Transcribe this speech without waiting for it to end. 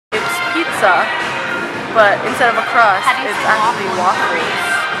pizza, but instead of a crust, it's actually waffles.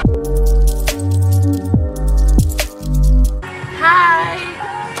 Hi!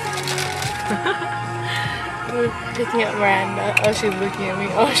 We're picking up Miranda. Oh, she's looking at me.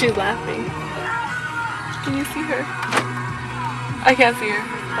 Oh, she's laughing. Can you see her? I can't see her.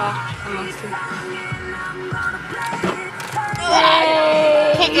 Oh, I lost her.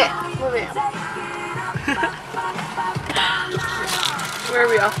 Kick it. Move it. Where are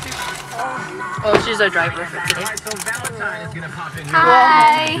we off to? Oh, she's our driver for today.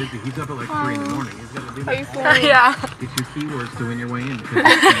 Hi. He's up at like 3 in the morning. He's got to do that. Yeah. It's your keywords to win your way in.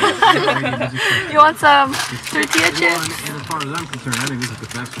 You want some tortilla chips? And as far as I'm concerned, I think this is the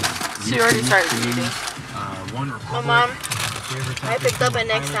best one. She already started eating. My mom, I picked up an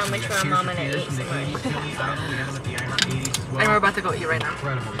egg sandwich for my mom and I ate some. And we're about to go eat right now.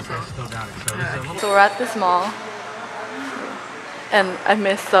 So we're at this mall. And I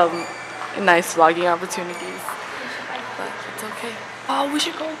missed some nice vlogging opportunities. But it's okay. Oh, we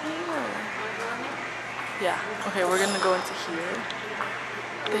should go here. Yeah. Okay, we're gonna go into here.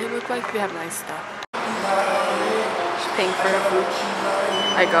 They look like they have nice stuff. She's paying for her food.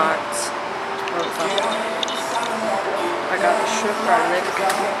 I got the shrimp garlic.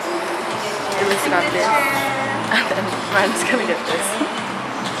 Elise got this. And then Ryan's gonna get this.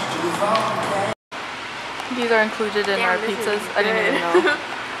 These are included in our pizzas. I didn't even know.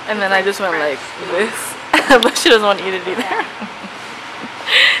 And then I just went like this. But she doesn't want to eat it either.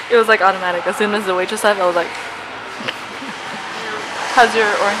 It was like automatic. As soon as the waitress left, I was like, how's your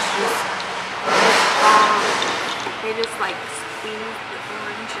orange juice? They just like squeeze the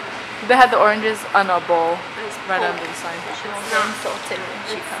orange. They had the oranges on a bowl right under the sign. It's not salted when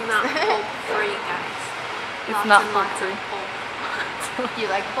she comes. It's not pulp free, guys. It's not pulp free.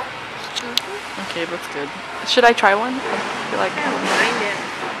 You like pulp? Okay, that's good. Should I try one? I feel like I don't mind it.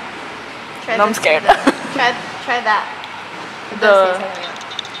 no, I'm scared. Try that.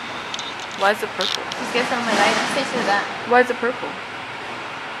 Why is it purple? Just get some of my light. Taste of that. Why is it purple?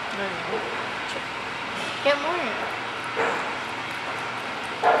 Get more.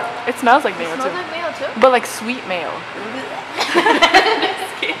 It smells like mayo It too. smells like mayo too? But like sweet mayo.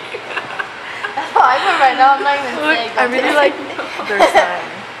 That's how I feel right now. I'm not even Look, saying. I really like their sign.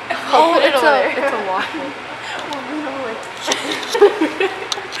 Oh, it's a waffle.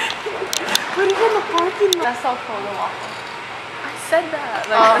 Put it in the parking lot. That's so cool, the waffle. I said that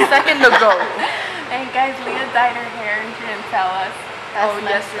like a second ago. And guys, Leah dyed her hair and she didn't tell us. That's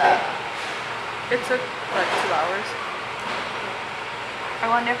yesterday. It took like 2 hours. I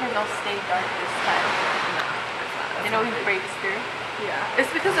wonder if it'll stay dark this time. It always breaks through. Yeah.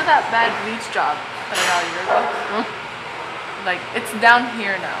 It's because of that bad bleach job that I got a year ago. Like, it's down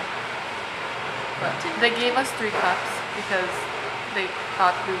here now. But they gave us 3 cups because they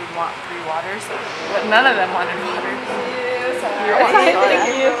thought we would want 3 waters. But none of them wanted water. Thank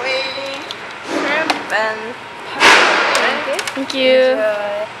you. Shrimp and Thank you.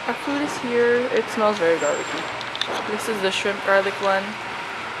 Our food is here. It smells very garlicky. This is the shrimp garlic one.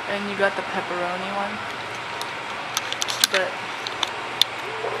 And you got the pepperoni one. But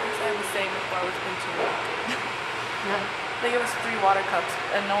as I was saying before, I was interrupted. They gave us 3 water cups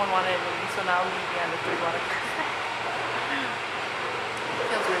and no one wanted any, so now we began the 3 water cups.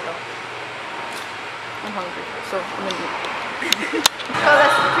 Feels weird though. I'm hungry, so I'm gonna eat. So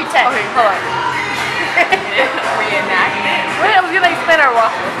let's pretend. Okay, hold on. Reenactment. Wait, I was gonna explain our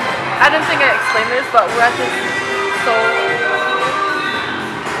waffle. I didn't think I explained this, but we're at this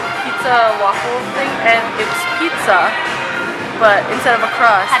pizza waffle thing, and it's pizza, but instead of a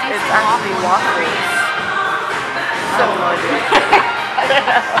crust, it's actually waffles. So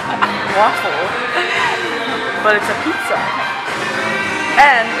waffle, but it's a pizza,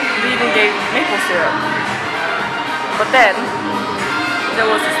 and we even gave maple syrup. But then there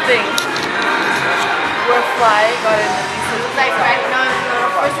was this thing where Fly got in the pizza. It was like right, no,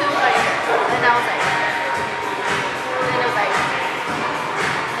 first it was like, and then I was like,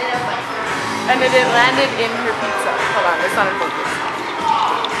 and it landed in her pizza. Hold on, it's not in focus.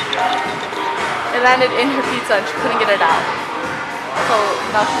 It landed in her pizza and she couldn't get it out. So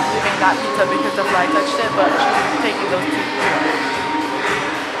now she's leaving that pizza because the fly touched it, but she's taking those 2.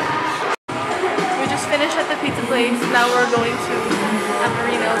 We just finished at the pizza place. Now we're going to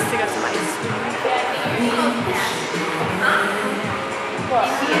Marino's to get some ice cream.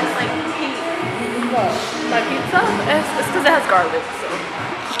 What? it's like My pizza? It's because it has garlic, so.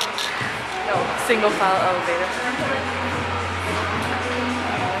 No, single file elevator.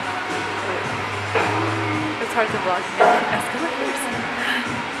 It's hard to vlog escalators.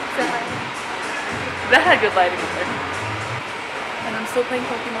 That had good lighting in there. And I'm still playing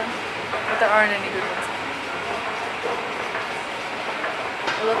Pokemon. But there aren't any good ones.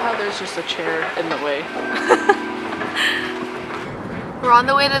 I love how there's just a chair in the way. We're on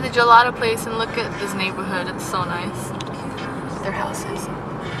the way to the gelato place and look at this neighborhood. It's so nice. Their houses.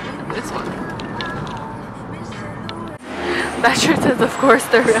 This one. That shirt says, of course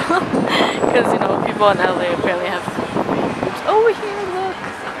they're real. Because, you know, people in LA apparently have boobs. Oh, here, look.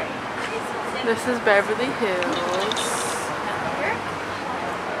 This is Beverly Hills.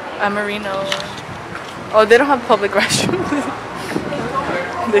 Amarino. Oh, they don't have public restrooms.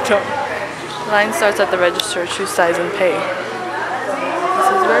 They don't. Line starts at the register. Choose size and pay. This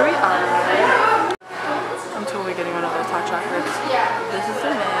is where we are. I'm totally getting one of those hot chocolates. This is the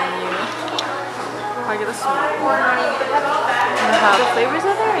menu. I get a small one. Have the flavors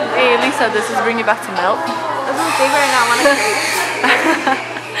are there? Hey Lisa, this is bringing back to melt. This is a flavor and not one of the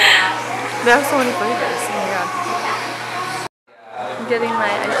They have so many flavors. Oh my god. I'm getting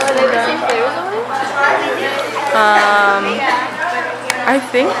my ice cream. Are they the same flavors over there? I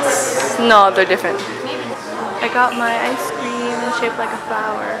think no, they're different. I got my ice cream shaped like a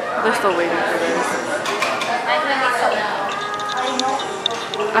flower. They're still waiting for this.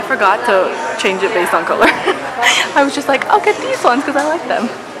 I forgot to change it based on color. I was just like, I'll get these ones because I like them.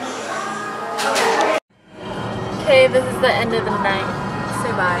 Okay, this is the end of the night.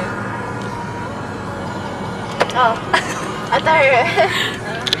 Say bye. Oh. I thought you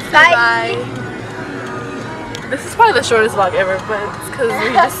were... Bye. This is probably the shortest vlog ever, but it's because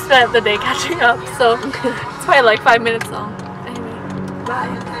we just spent the day catching up, so it's probably like 5 minutes long. Anyway, bye.